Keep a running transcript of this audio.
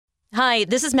Hi,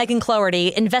 this is Megan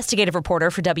Cloherty, investigative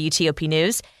reporter for WTOP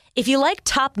News. If you like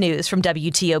top news from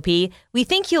WTOP, we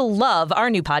think you'll love our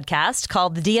new podcast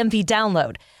called The DMV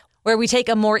Download, where we take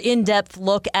a more in-depth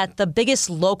look at the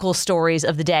biggest local stories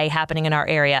of the day happening in our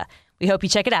area. We hope you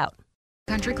check it out.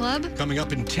 Country Club. Coming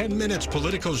up in 10 minutes,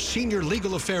 Politico's senior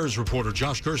legal affairs reporter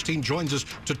Josh Gerstein joins us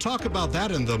to talk about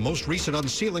that and the most recent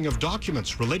unsealing of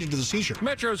documents related to the seizure.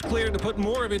 Metro's cleared to put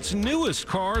more of its newest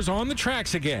cars on the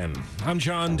tracks again. I'm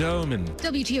John Doman.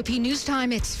 WTOP News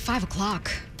Time, it's 5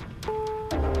 o'clock.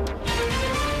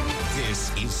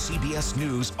 This is CBS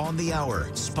News on the Hour,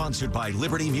 sponsored by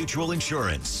Liberty Mutual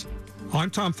Insurance. I'm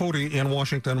Tom Foti in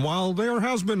Washington. While there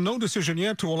has been no decision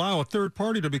yet to allow a third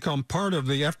party to become part of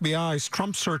the FBI's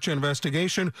Trump search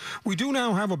investigation, we do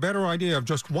now have a better idea of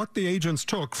just what the agents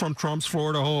took from Trump's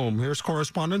Florida home. Here's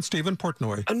correspondent Stephen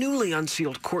Portnoy. A newly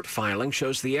unsealed court filing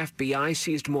shows the FBI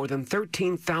seized more than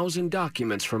 13,000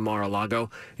 documents from Mar-a-Lago,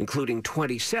 including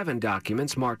 27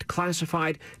 documents marked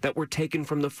classified that were taken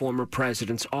from the former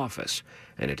president's office.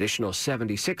 An additional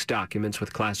 76 documents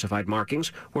with classified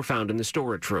markings were found in the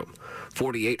storage room.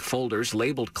 48 folders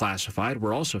labeled classified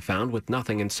were also found with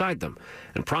nothing inside them,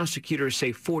 and prosecutors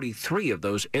say 43 of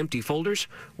those empty folders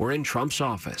were in Trump's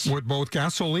office. With both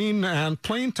gasoline and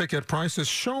plane ticket prices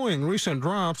showing recent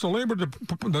drops, the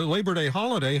Labor Day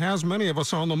holiday has many of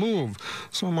us on the move.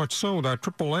 So much so that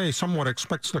AAA somewhat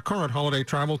expects the current holiday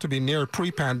travel to be near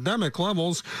pre-pandemic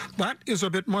levels. That is a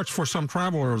bit much for some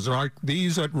travelers like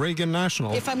these at Reagan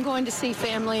National. If I'm going to see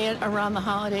family around the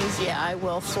holidays, yeah, I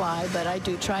will fly, but I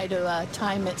do try to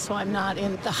time it so I'm not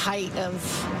in the height of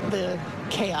the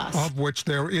chaos. Of which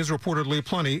there is reportedly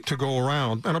plenty to go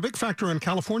around. And a big factor in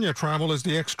California travel is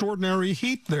the extraordinary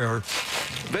heat there.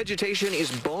 Vegetation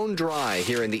is bone dry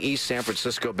here in the East San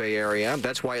Francisco Bay Area.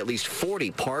 That's why at least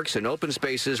 40 parks and open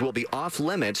spaces will be off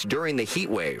limits during the heat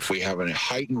wave. We have a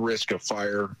heightened risk of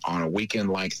fire on a weekend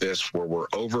like this where we're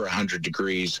over 100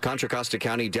 degrees. Contra Costa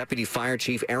County Deputy Fire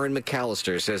Chief Aaron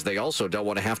McAllister says they also don't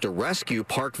want to have to rescue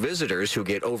park visitors who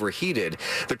get overheated.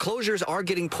 The closures are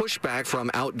getting pushback from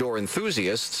outdoor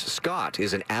enthusiasts. Scott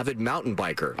is an avid mountain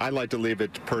biker. I like to leave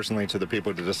it personally to the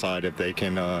people to decide if they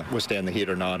can withstand the heat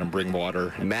or not and bring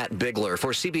water. Matt Bigler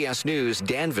for CBS News,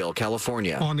 Danville,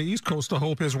 California. On the East Coast, the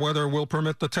hope is weather will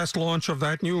permit the test launch of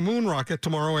that new moon rocket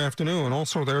tomorrow afternoon.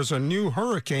 Also, there's a new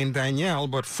Hurricane Danielle,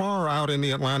 but far out in the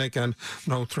Atlantic and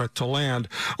no threat to land.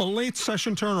 A late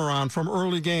session turnaround from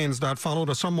early gains that followed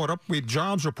a somewhat upbeat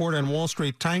jobs report, and Wall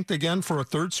Street tanked again for a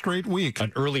third straight week.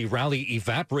 An early rally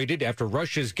evaporated after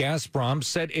Russia's Gazprom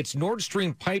said its Nord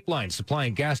Stream pipeline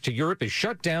supplying gas to Europe is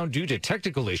shut down due to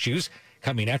technical issues,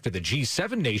 coming after the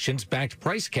G7 nations backed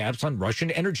price caps on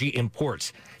Russian energy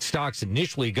imports. Stocks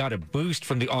initially got a boost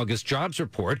from the August jobs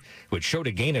report, which showed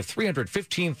a gain of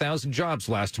 315,000 jobs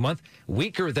last month,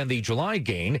 weaker than the July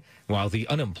gain, while the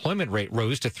unemployment rate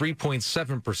rose to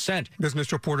 3.7%.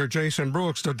 Business reporter Jason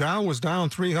Brooks. The Dow was down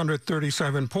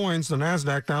 337 points, the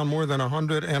Nasdaq down more than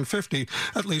 150.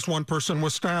 At least one person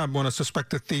was stabbed when a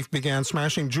suspected thief began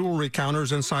smashing jewelry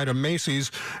counters inside a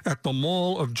Macy's at the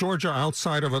Mall of Georgia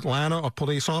outside of Atlanta. A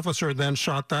police officer then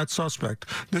shot that suspect.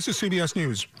 This is CBS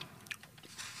News.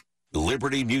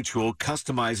 Liberty Mutual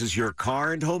customizes your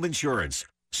car and home insurance,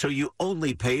 so you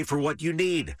only pay for what you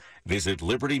need. Visit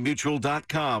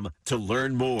libertymutual.com to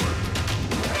learn more.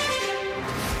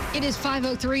 It is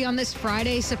 5:03 on this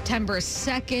Friday, September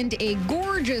 2nd. A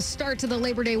gorgeous start to the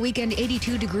Labor Day weekend.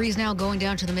 82 degrees now, going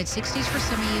down to the mid-60s for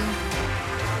some of you.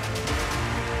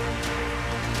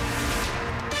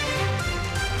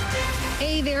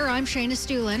 Hey there, I'm Shayna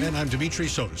Stulin. And I'm Dimitri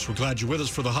Sotis. We're glad you're with us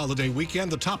for the holiday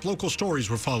weekend. The top local stories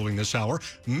we're following this hour.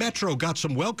 Metro got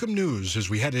some welcome news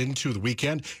as we head into the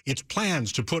weekend. Its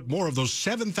plans to put more of those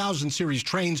 7,000 series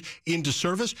trains into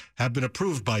service have been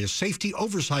approved by a safety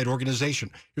oversight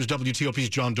organization. Here's WTOP's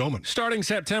John Doman. Starting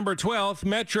September 12th,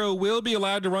 Metro will be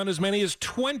allowed to run as many as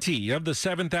 20 of the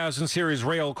 7,000 series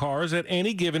rail cars at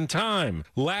any given time.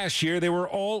 Last year, they were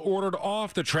all ordered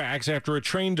off the tracks after a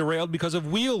train derailed because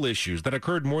of wheel issues that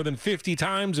occurred more than 50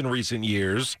 times in recent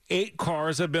years. 8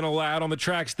 cars have been allowed on the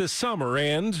tracks this summer,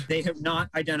 and they have not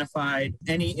identified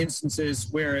any instances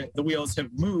where the wheels have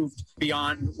moved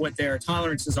beyond what their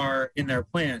tolerances are in their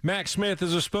plan. Max Smith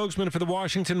is a spokesman for the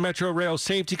Washington Metro Rail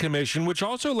Safety Commission, which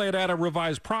also laid out a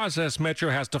revised process Metro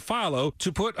has to follow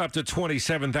to put up to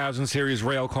 27,000 series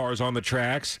rail cars on the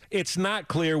tracks. It's not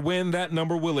clear when that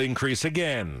number will increase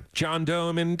again. John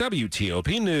Doman,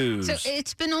 WTOP News. So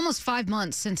it's been almost 5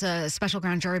 months since a special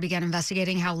grand jury began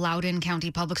investigating how Loudoun County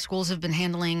Public Schools have been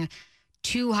handling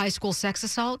 2 high school sex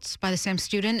assaults by the same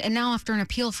student. And now, after an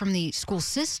appeal from the school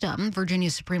system,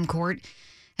 Virginia's Supreme Court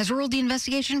has ruled the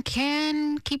investigation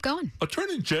can keep going.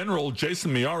 Attorney General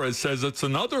Jason Miyares says it's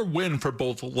another win for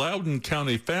both Loudoun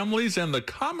County families and the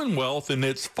Commonwealth in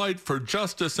its fight for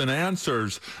justice and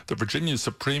answers. The Virginia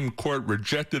Supreme Court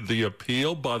rejected the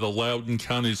appeal by the Loudoun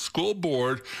County School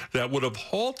Board that would have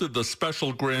halted the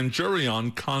special grand jury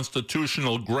on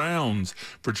constitutional grounds.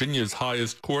 Virginia's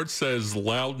highest court says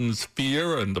Loudoun's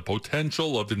fear and the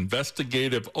potential of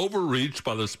investigative overreach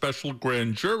by the special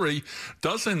grand jury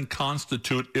doesn't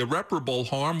constitute irreparable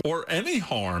harm or any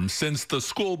harm, since the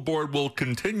school board will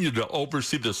continue to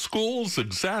oversee the schools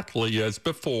exactly as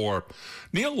before.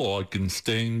 Neil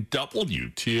Augenstein,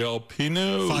 WTOP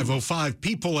News. 5:05,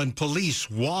 people and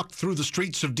police walked through the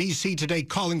streets of D.C. today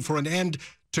calling for an end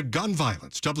to gun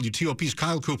violence. WTOP's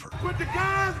Kyle Cooper. Put the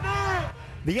guns down!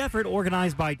 The effort,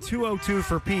 organized by 202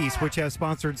 for Peace, which has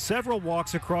sponsored several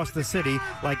walks across the city,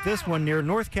 like this one near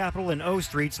North Capitol and O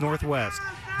Streets Northwest.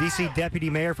 D.C. Deputy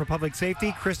Mayor for Public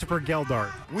Safety, Christopher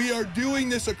Geldart. We are doing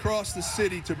this across the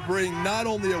city to bring not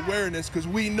only awareness, because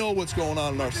we know what's going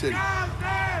on in our city,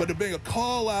 but to bring a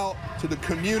call out to the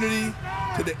community,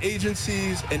 to the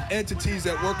agencies and entities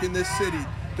that work in this city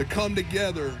to come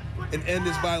together and end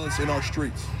this violence in our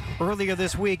streets. Earlier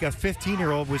this week, a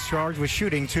 15-year-old was charged with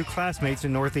shooting two classmates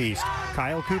in Northeast.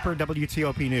 Kyle Cooper,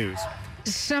 WTOP News.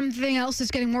 Something else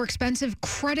that's getting more expensive,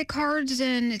 credit cards,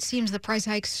 and it seems the price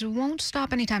hikes won't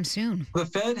stop anytime soon. The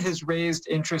Fed has raised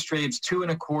interest rates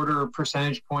 2.25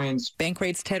 percentage points.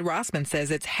 Bankrate's Ted Rossman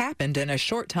says it's happened in a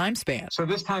short time span. So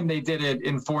this time they did it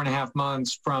in 4.5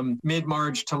 months, from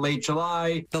mid-March to late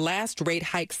July. The last rate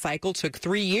hike cycle took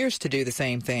 3 years to do the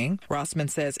same thing.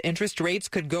 Rossman says interest rates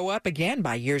could go up again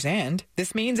by year's end.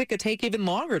 This means it could take even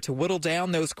longer to whittle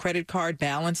down those credit card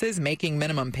balances, making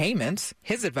minimum payments.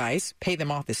 His advice, pay them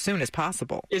off as soon as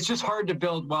possible. It's just hard to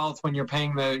build wealth when you're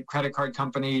paying the credit card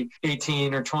company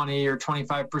 18 or 20 or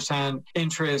 25%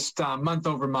 interest month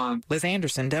over month. Liz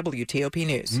Anderson, WTOP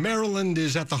News. Maryland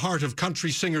is at the heart of country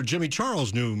singer Jimmy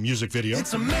Charles' new music video.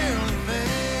 It's a Maryland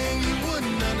thing you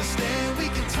wouldn't understand. We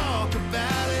can talk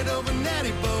about it over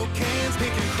natty boat cans,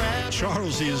 picking crab.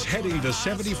 Charles is heading the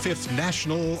 75th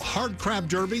National Hard Crab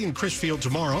Derby in Crisfield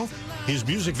tomorrow. His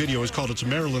music video is called It's a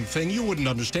Maryland Thing You Wouldn't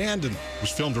Understand and was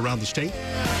filmed around the state.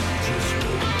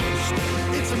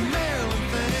 It's a Maryland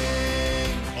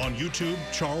thing. On YouTube,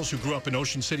 Charles, who grew up in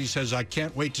Ocean City, says, I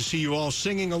can't wait to see you all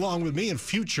singing along with me in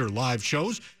future live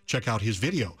shows. Check out his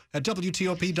video at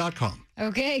WTOP.com.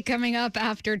 Okay, coming up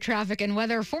after traffic and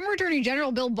weather, former Attorney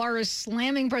General Bill Barr is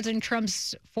slamming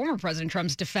former President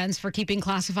Trump's defense for keeping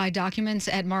classified documents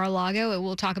at Mar-a-Lago.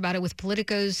 We'll talk about it with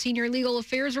Politico's senior legal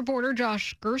affairs reporter,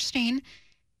 Josh Gerstein.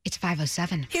 It's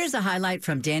 5:07. Here's a highlight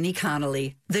from Danny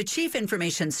Connolly, the Chief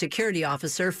Information Security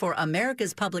Officer for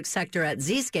America's Public Sector at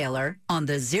Zscaler, on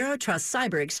the Zero Trust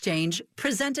Cyber Exchange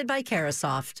presented by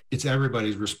Carasoft. It's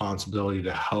everybody's responsibility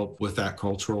to help with that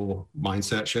cultural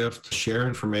mindset shift. Share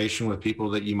information with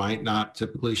people that you might not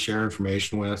typically share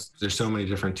information with. There's so many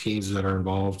different teams that are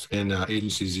involved in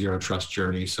agency's Zero Trust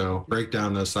journey. So break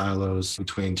down those silos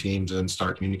between teams and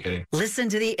start communicating. Listen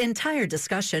to the entire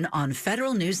discussion on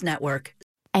Federal News Network.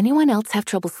 Anyone else have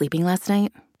trouble sleeping last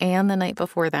night? And the night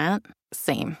before that?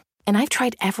 Same. And I've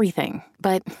tried everything,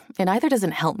 but it either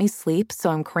doesn't help me sleep,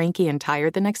 so I'm cranky and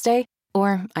tired the next day,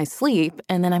 or I sleep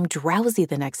and then I'm drowsy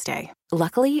the next day.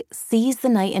 Luckily, Seize the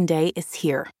Night and Day is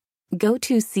here. Go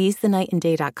to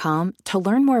seizethenightandday.com to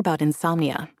learn more about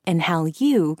insomnia and how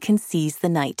you can seize the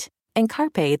night. And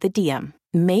Carpe the Diem.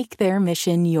 Make their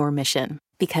mission your mission,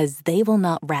 because they will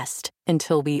not rest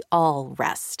until we all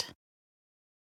rest.